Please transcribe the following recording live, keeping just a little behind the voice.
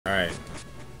Alright.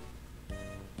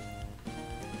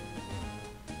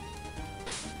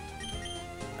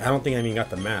 I don't think I even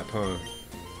got the map, huh?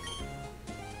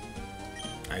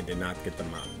 I did not get the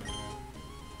map.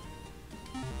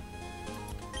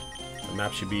 The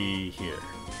map should be here.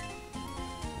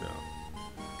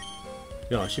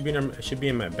 No, it should be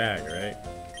in my bag, right?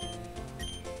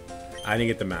 I didn't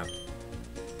get the map.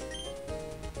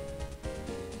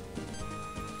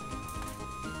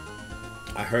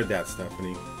 I heard that,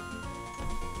 Stephanie.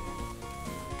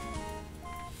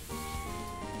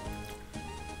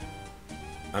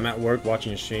 I'm at work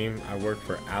watching a stream. I work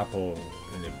for Apple,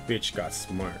 and the bitch got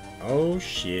smart. Oh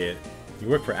shit! You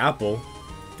work for Apple?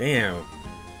 Damn.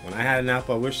 When I had an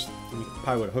Apple, I wish we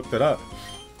probably would have hooked it up.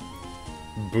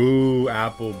 Boo,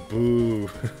 Apple, boo.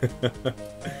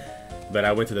 But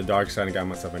I went to the dark side and got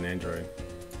myself an Android.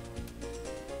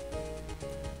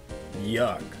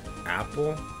 Yuck.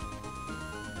 Apple?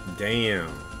 Damn.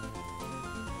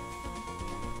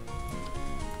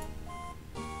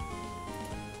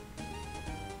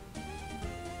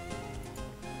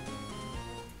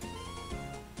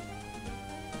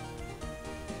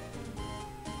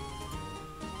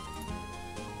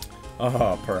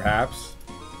 Oh, perhaps.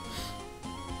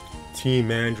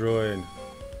 Team Android.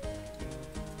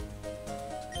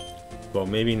 Well,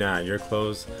 maybe not. Your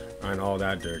clothes aren't all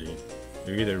that dirty.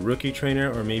 You're either a rookie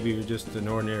trainer or maybe you're just an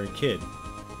ordinary kid.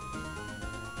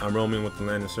 I'm roaming with the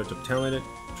land in search of talented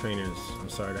trainers. I'm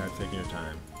sorry to have taken your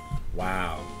time.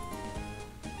 Wow.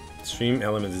 Stream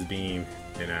Elements is being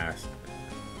an ass.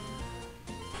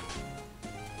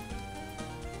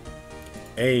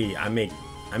 Hey, I make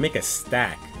a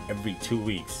stack every 2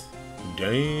 weeks.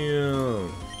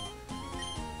 Damn.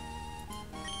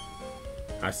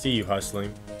 I see you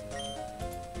hustling.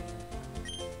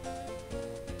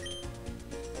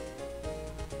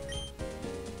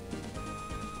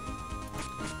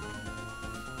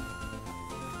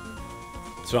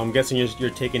 So I'm guessing you're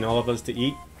taking all of us to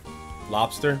eat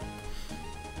lobster.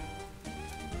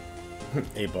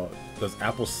 Hey, but does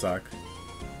apples suck?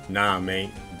 Nah, mate.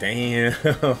 Damn.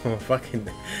 Fucking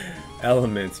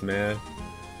Elements, man.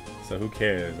 So who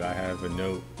cares? I have a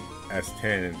Note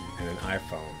S10 and an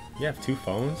iPhone. You have 2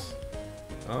 phones?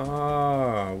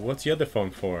 Oh, what's the other phone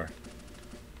for?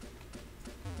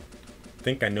 I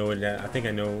think I know what that. I think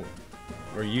I know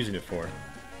what you're using it for.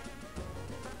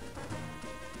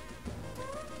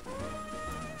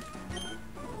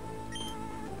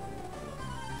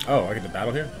 Oh, I get the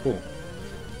battle here? Cool.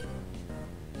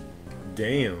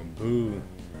 Damn, boo.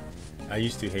 I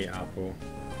used to hate Apple.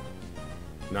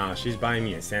 Nah, she's buying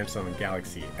me a Samsung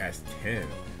Galaxy S10.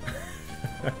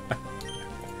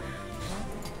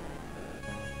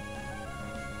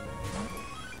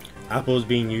 Apple is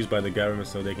being used by the government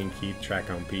so they can keep track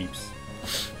on peeps.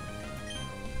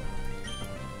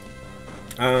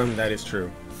 That is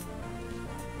true.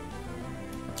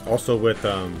 Also with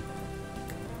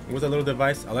what's that little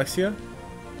device? Alexia?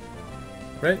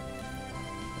 Right?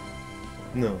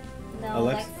 No. No,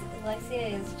 Alexia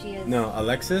is Gia's. No,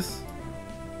 Alexis?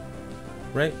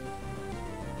 Right?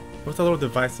 What's that little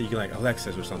device that you can like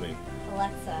Alexis or something?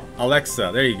 Alexa.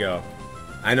 Alexa, there you go.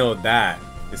 I know that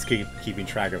is keeping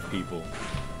track of people.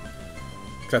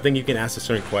 Cause I think you can ask a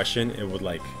certain question, it would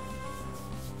like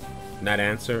not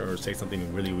answer or say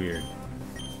something really weird.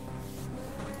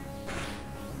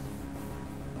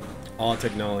 All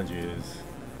technology is.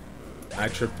 I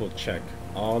triple check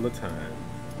all the time.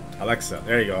 Alexa,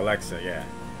 there you go, Alexa, yeah.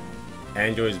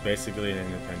 Android is basically an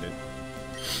independent.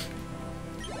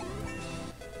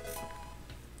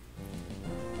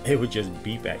 It would just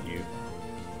beep at you.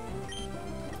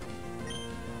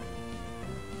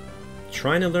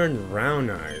 Trying to learn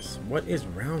round eyes. What is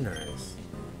round eyes?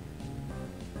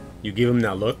 You give him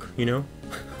that look, you know?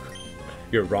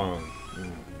 You're wrong.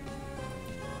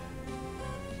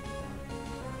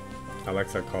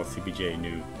 Alexa calls CBJ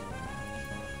new.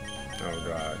 Oh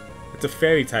god. It's a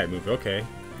fairy type move, okay.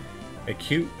 A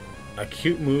cute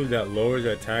move that lowers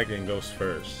the attack and goes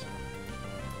first.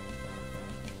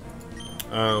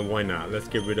 Why not? Let's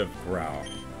get rid of Growl.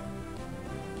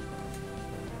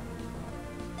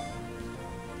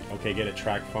 Okay, get a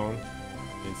track phone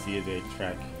and see if they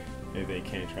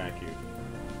can't track you.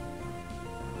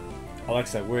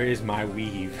 Alexa, where is my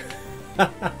weave?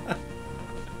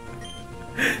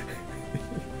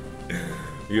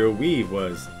 Your weave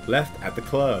was left at the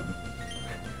club.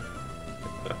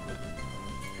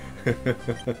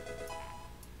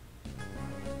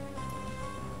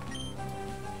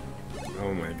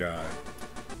 Oh my god.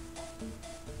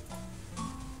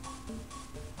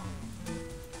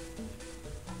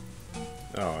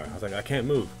 Oh, I was like, I can't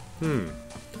move.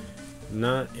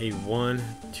 Not a 1,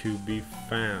 to be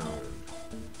found.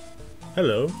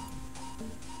 Hello.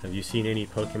 Have you seen any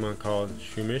Pokemon called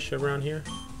Shroomish around here?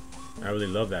 I really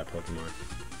love that Pokemon.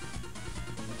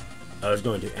 I was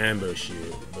going to ambush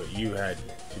you, but you had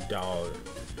to dodge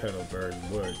the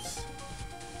Petalburg Woods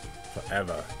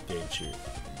forever, didn't you?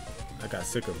 I got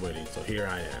sick of waiting, so here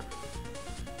I am.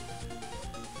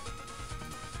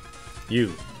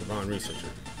 You, Devon Researcher,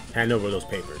 hand over those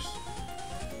papers.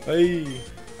 Hey,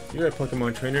 you're a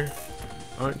Pokemon trainer,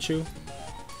 aren't you?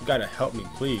 You gotta help me,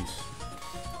 please.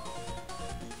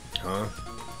 Huh?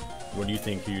 What do you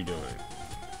think you're doing?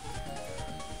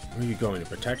 Where are you going, to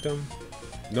protect them?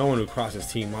 No one who crosses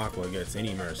Team Aqua gets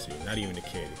any mercy, not even a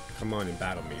kid. Come on and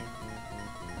battle me.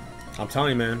 I'm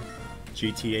telling you, man,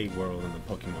 GTA world and the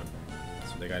Pokemon.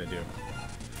 That's what they gotta do.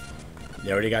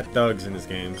 They already got thugs in this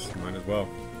game, so might as well.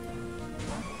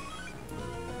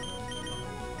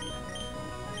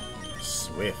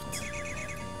 Swift.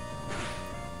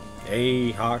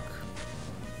 Hey, Hawk.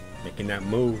 Making that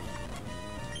move.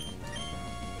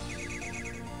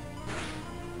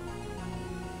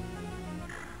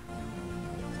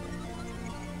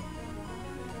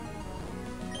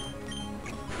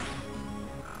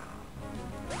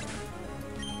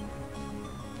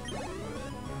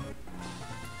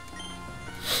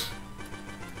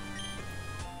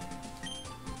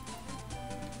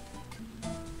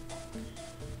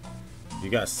 You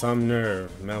got some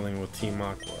nerve meddling with Team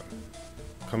Aqua.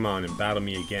 Come on and battle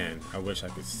me again. I wish I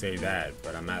could say that,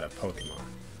 but I'm out of Pokemon.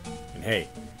 And hey,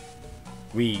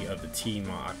 we of the Team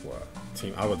Aqua,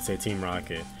 I would say Team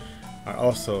Rocket, are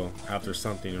also after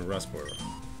something in Rustboro.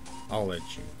 I'll let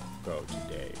you go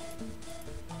today.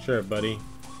 Sure, buddy.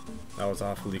 That was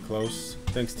awfully close.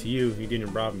 Thanks to you, you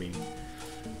didn't rob me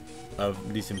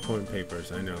of these important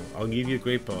papers. I know. I'll give you a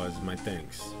great ball as my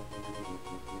thanks.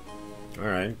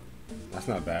 Alright. That's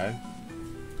not bad.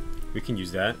 We can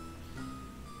use that.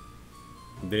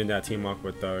 Didn't that Team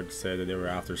Aqua thug say that they were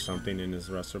after something in this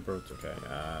Rustboro? Okay,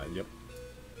 yep.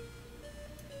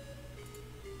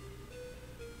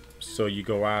 So you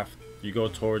go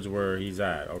towards where he's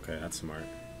at. Okay, that's smart.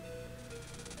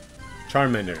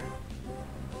 Charmander.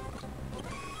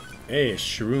 Hey,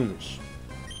 Shroomish.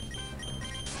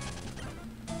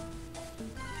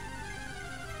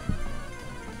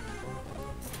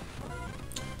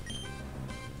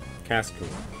 Casco.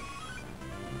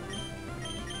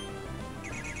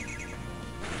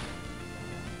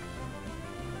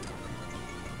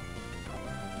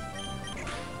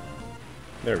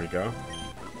 There we go.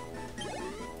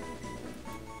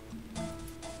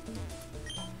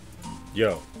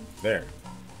 Yo, there.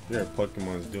 Your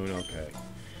Pokemon's doing okay.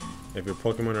 If your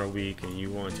Pokemon are weak and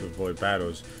you want to avoid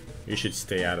battles, you should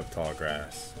stay out of tall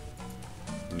grass.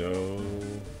 No,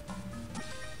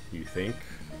 you think?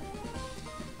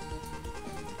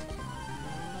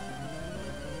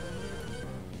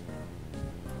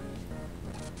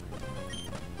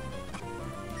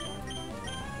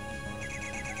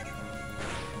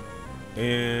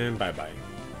 And bye-bye.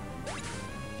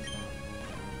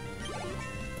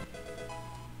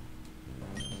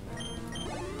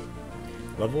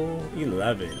 Level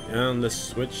 11. And let's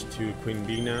switch to Queen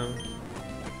Bee now.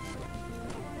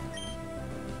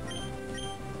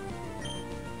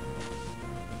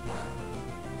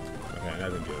 Okay, that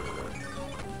doesn't do it.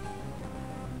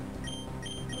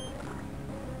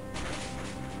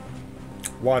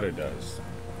 Water does.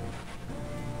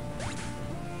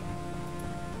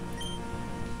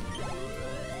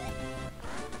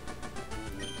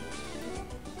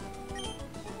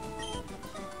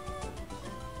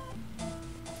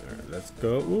 Let's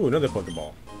go. Ooh, another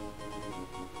Pokeball.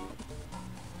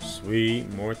 Sweet.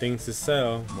 More things to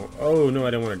sell. More. Oh, no,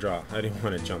 I didn't want to drop. I didn't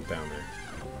want to jump down there.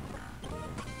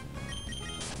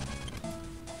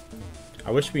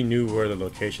 I wish we knew where the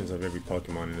locations of every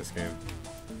Pokemon in this game.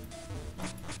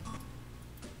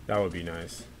 That would be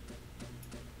nice.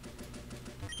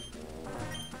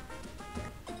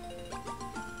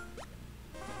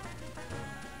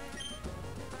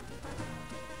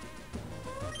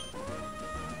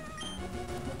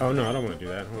 Oh no, I don't want to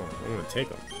do that. Hold on, I want to take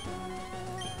them.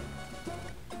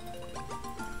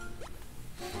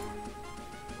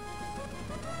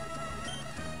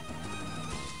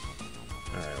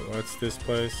 Alright, what's this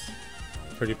place?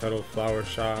 Pretty Petal Flower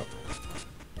Shop.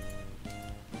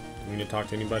 You need to talk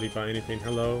to anybody about anything?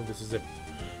 Hello, this is a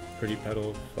Pretty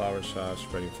Petal Flower Shop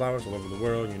spreading flowers all over the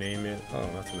world. You name it. Oh,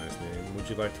 that's a nice name. Would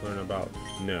you like to learn about?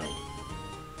 No.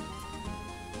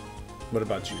 What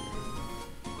about you?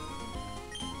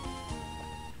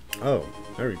 Oh,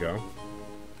 there we go.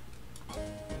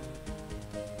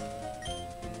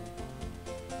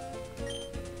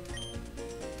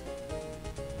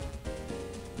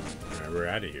 Alright, we're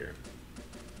out of here.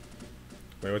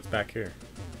 Wait, what's back here?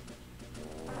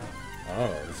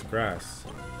 Oh, it's grass.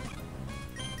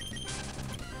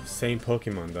 Same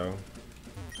Pokemon though.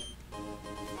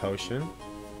 Potion.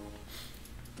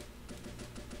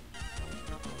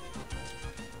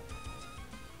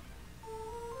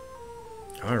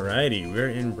 Alrighty, we're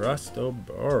in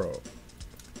Brustoboro.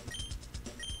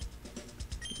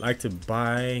 Like to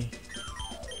buy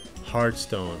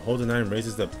Heartstone. Hold an item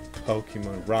raises the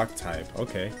Pokemon rock type.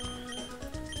 Okay.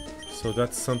 So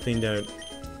that's something that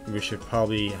we should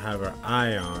probably have our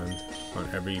eye on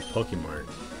every Pokemon.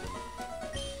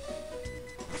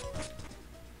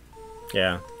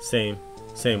 Yeah, same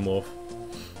wolf.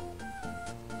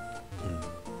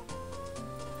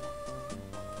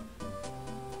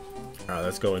 Alright,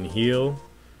 let's go and heal.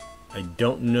 I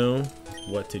don't know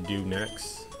what to do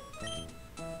next.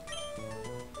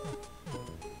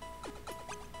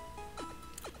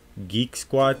 Geek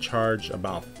Squad charge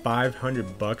about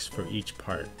 500 bucks for each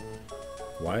part.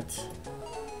 What?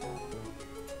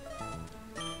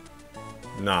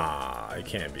 Nah, it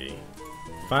can't be.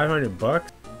 500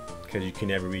 bucks? Because you can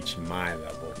never reach my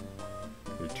level.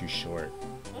 You're too short.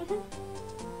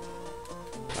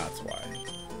 That's why.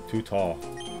 Too tall.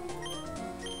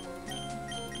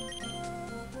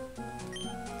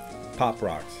 Pop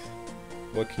rocks.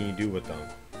 What can you do with them?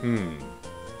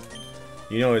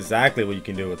 You know exactly what you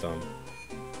can do with them.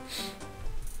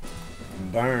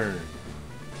 Burn.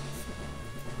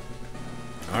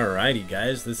 Alrighty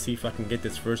guys, let's see if I can get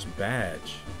this first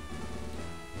badge.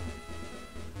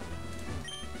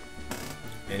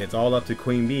 And it's all up to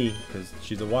Queen Bee, because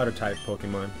she's a water type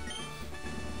Pokemon.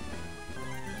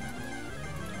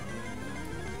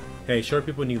 Hey, short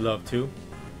people need love too.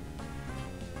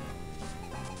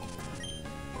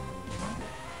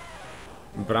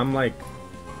 But I'm like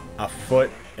a foot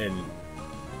and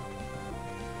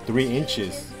 3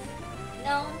 inches.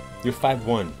 No. You're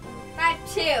 5'1".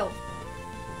 5'2".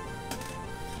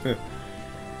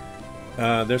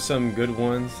 There's some good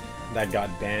ones that got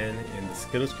banned, and the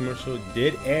Skittles commercial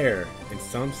did air in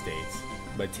some states,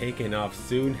 but taken off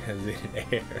soon as it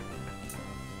aired.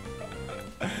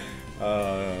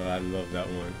 I love that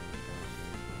one.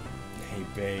 Hey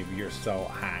babe, you're so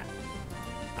hot.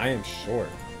 I am short.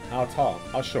 How tall?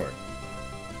 How short?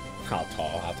 How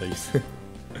tall? I'll tell you.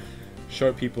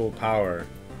 Short people power.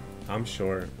 I'm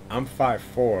short. I'm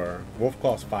 5'4".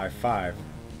 Wolfclaw's 5'5".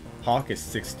 Hawk is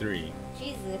 6'3".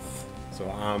 Jesus. So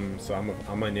I'm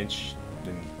an inch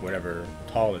and whatever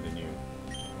taller than you.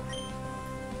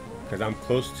 Cause I'm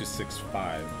close to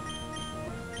 6'5".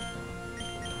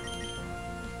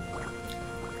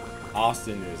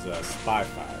 Austin is 5'5".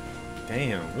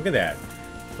 Damn, look at that.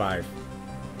 5'4",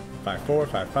 5'5",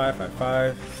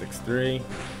 5'5", 6'3".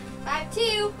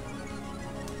 5'2".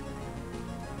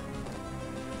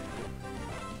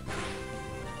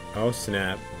 Oh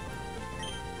snap.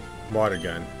 Water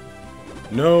gun.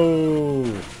 No.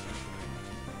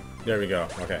 There we go.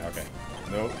 Okay.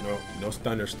 No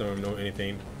thunderstorm, no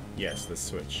anything. Yes, let's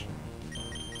switch.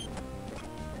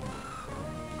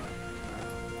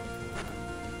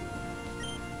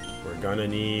 We're gonna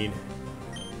need.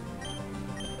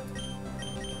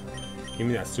 Give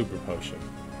me that super potion.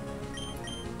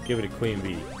 Give it a Queen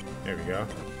Bee. There we go.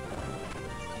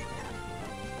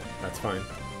 That's fine.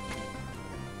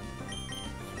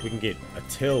 We can get a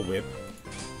tail whip.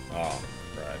 Oh,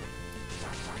 crud.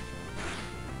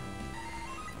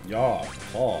 Y'all,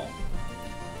 Paul.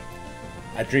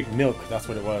 I drink milk. That's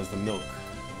what it was, the milk.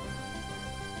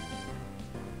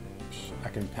 I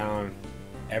can pound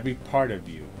every part of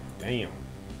you. Damn.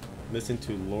 Listen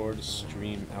to Lord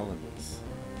Stream Elements.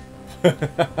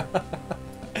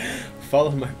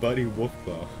 Follow my buddy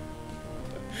Wolfclaw.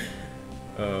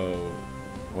 Oh,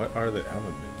 what are the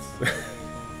elements?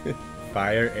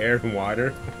 Fire, air, and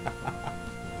water.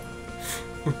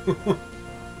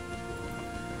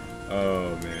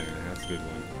 Oh man, that's a good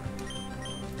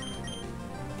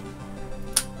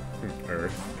one.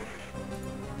 Earth,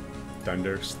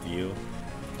 thunder, steel,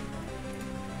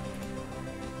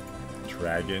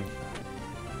 dragon.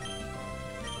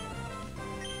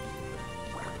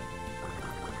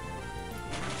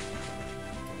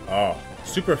 Oh,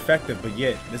 super effective, but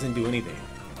yet doesn't do anything.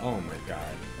 Oh my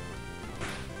god.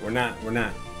 We're not.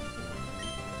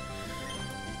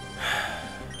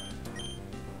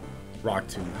 Rock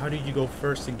Tomb, how did you go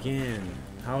first again?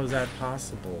 How is that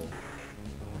possible?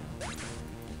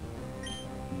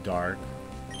 Dark.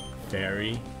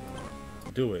 Fairy.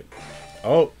 Do it.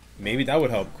 Oh, maybe that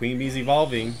would help. Queen Bee's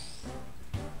evolving.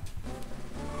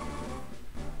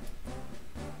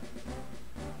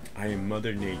 I am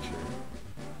Mother Nature.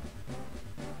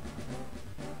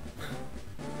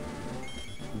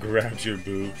 Grabs your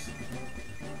boobs.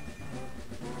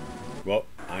 Well,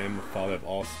 I am the father of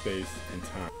all space and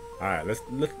time. Alright,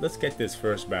 let's get this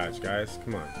first badge, guys.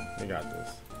 Come on, we got this.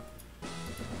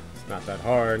 It's not that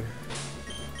hard.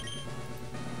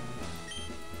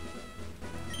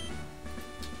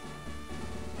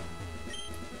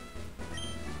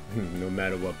 No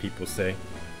matter what people say.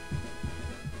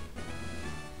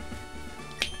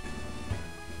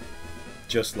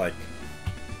 Just like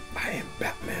I am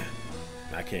Batman.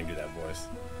 I can't do that voice.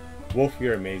 Wolf,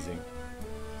 you're amazing.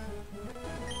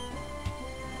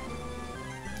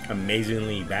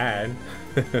 Amazingly bad.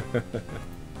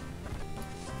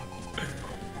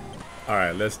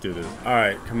 Alright, let's do this.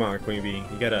 Alright, come on, Queen Bee.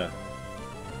 You gotta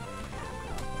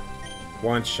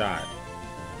one shot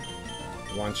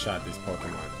this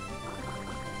Pokemon.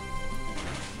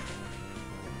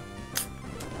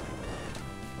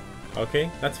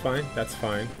 Okay, that's fine. That's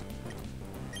fine.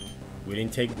 We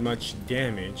didn't take much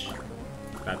damage.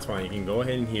 That's fine. You can go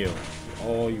ahead and heal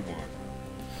all you want.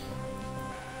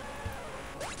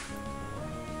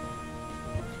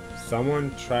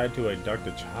 Someone tried to abduct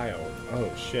a child.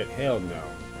 Oh shit, hell no.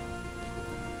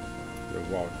 You're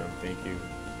welcome, thank you.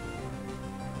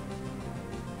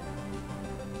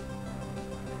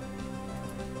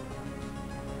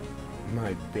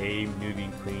 My babe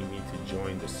newbie queen needs to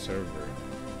join the server.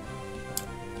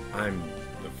 I'm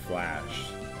the Flash.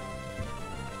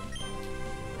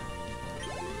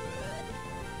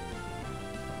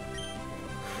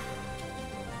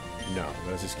 No,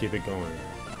 let's just keep it going.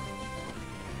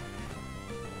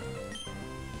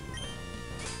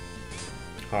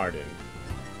 Harden.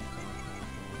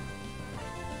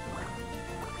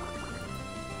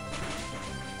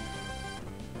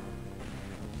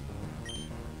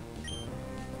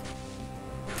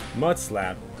 Mud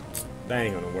slap. That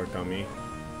ain't gonna work on me.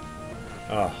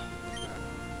 Oh.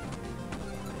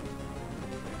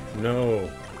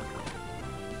 No.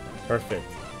 Perfect.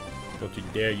 Don't you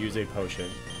dare use a potion.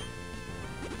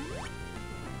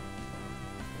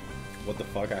 What the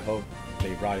fuck? I hope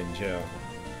they rot in jail.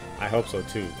 I hope so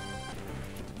too.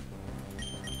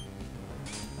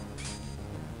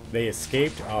 They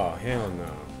escaped? Oh, hell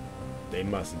no. They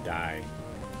must die.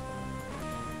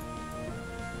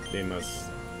 They must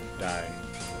die.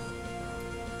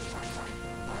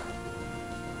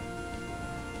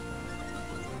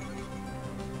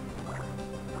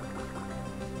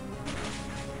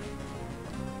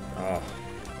 Oh,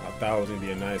 I thought it was gonna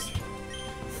be a nice.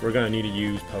 We're gonna need to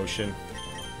use potion.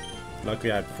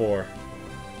 Luckily I had 4.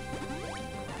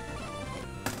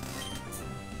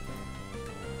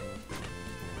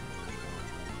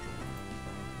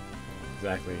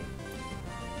 Exactly.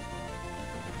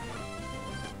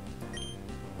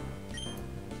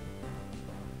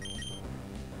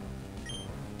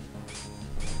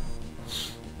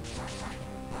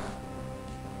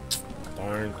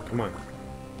 Darn, come on.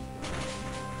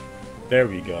 There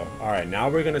we go. Alright, now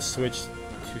we're gonna switch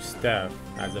to Steph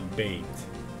as a bait.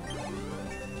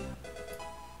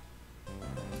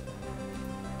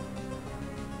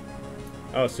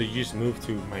 Oh, so you just moved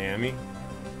to Miami?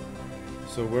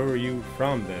 So where were you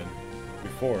from then?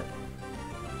 Before?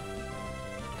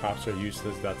 Cops are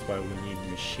useless, that's why we need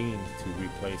machines to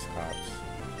replace cops.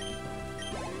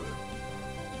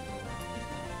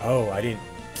 Oh, I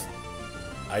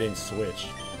didn't switch.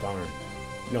 Darn.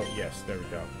 No, yes, there we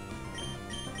go.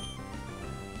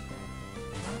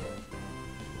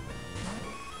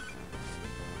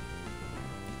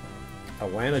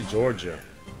 Atlanta, Georgia.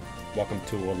 Welcome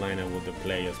to Atlanta with the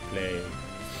players play.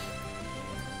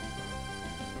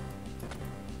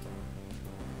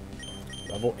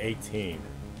 Level 18.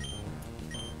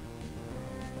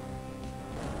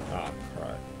 Oh,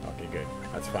 crap. Okay, good.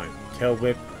 That's fine. Tail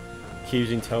whip. Keep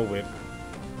using tail whip.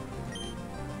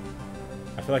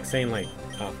 I feel like saying like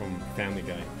from Family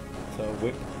Guy. Tail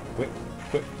whip, whip,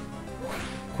 whip,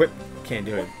 whip. Can't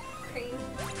do it.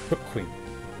 Whip queen.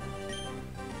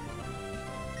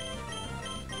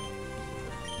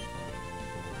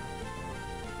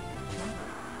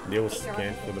 They will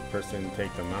scan for the person to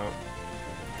take them out.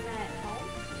 Am I at home?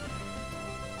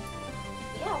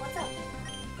 Yeah, what's up?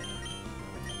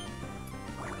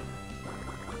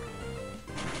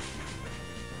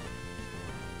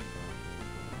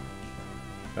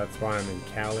 That's why I'm in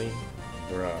Cali,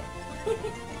 bruh.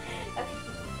 Okay.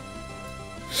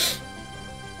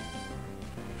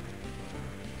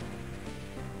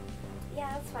 Yeah,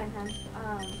 that's fine, hon.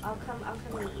 I'll come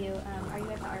meet you. Are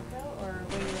you at the Arco or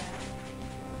where are you at?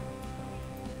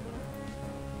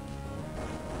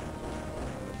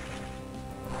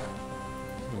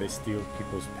 They steal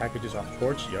people's packages off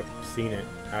porch. Yep, seen it.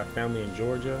 Have family in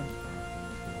Georgia.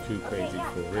 Too crazy Okay,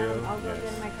 yeah. for real. I'll go get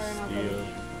in my car and I'll go with Steal. you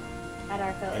at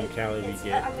Arco. And Callie, we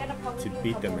get I'm gonna probably to do a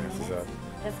beat them couple asses minutes, up.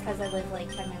 just because I live like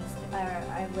 10 minutes.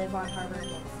 I live on Harbor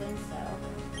and Wilson, so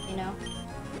you know.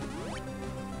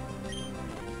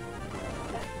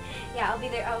 Yeah, I'll be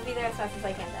there. I'll be there as fast as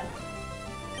I can, though.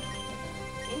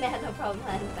 Nah, no problem.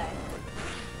 I'm back.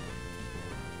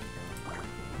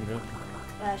 Okay.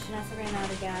 Shanessa ran out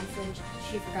of gas and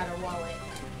she forgot her wallet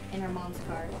in her mom's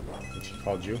car. And she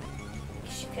called you?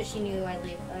 Because she knew I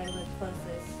live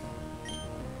closest.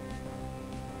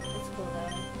 It's cool though.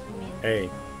 I mean. Hey.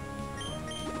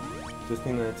 This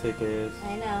thing that I take is.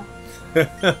 I know.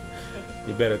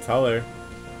 You better tell her.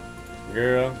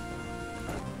 Girl.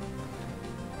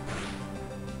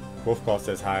 Wolfcall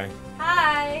says hi.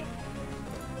 Hi.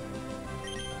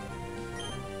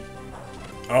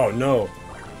 Oh no.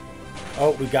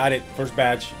 Oh, we got it. First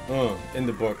batch. In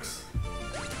the books.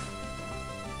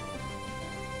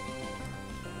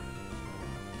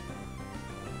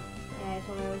 Yeah, I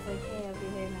told her I was like, hey, I'll be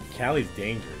there in a second. Callie's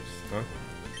dangerous, huh?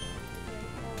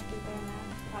 I'll be there in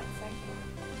a hot second.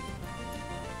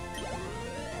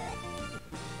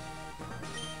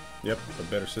 Yep, a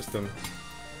better system.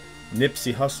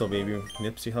 Nipsey Hussle, baby.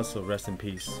 Nipsey Hussle, rest in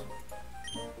peace.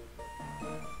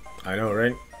 I know,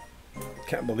 right?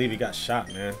 Can't believe he got shot,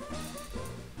 man.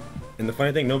 And the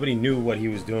funny thing, nobody knew what he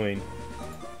was doing.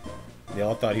 They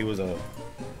all thought he was a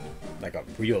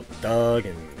real thug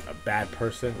and a bad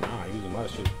person. Nah, he was doing a lot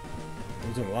of shit. He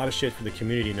was doing a lot of shit for the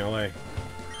community in LA. Alright,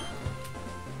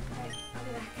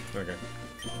 I'll be back. Okay.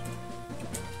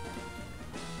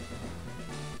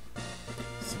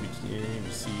 CBK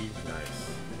received.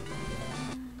 Nice.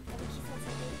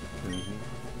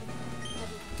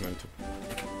 Mine too.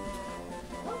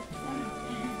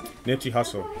 Nipsey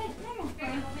Hussle.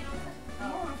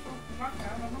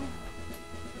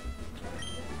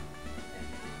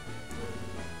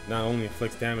 Not only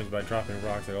inflicts damage by dropping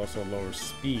rocks, it also lowers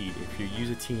speed. If you use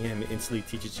a TM, it instantly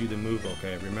teaches you the move.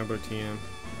 Okay, remember TM?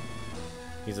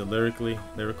 He's a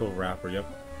lyrical rapper. Yep.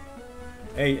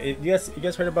 Hey, you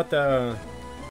guys heard about the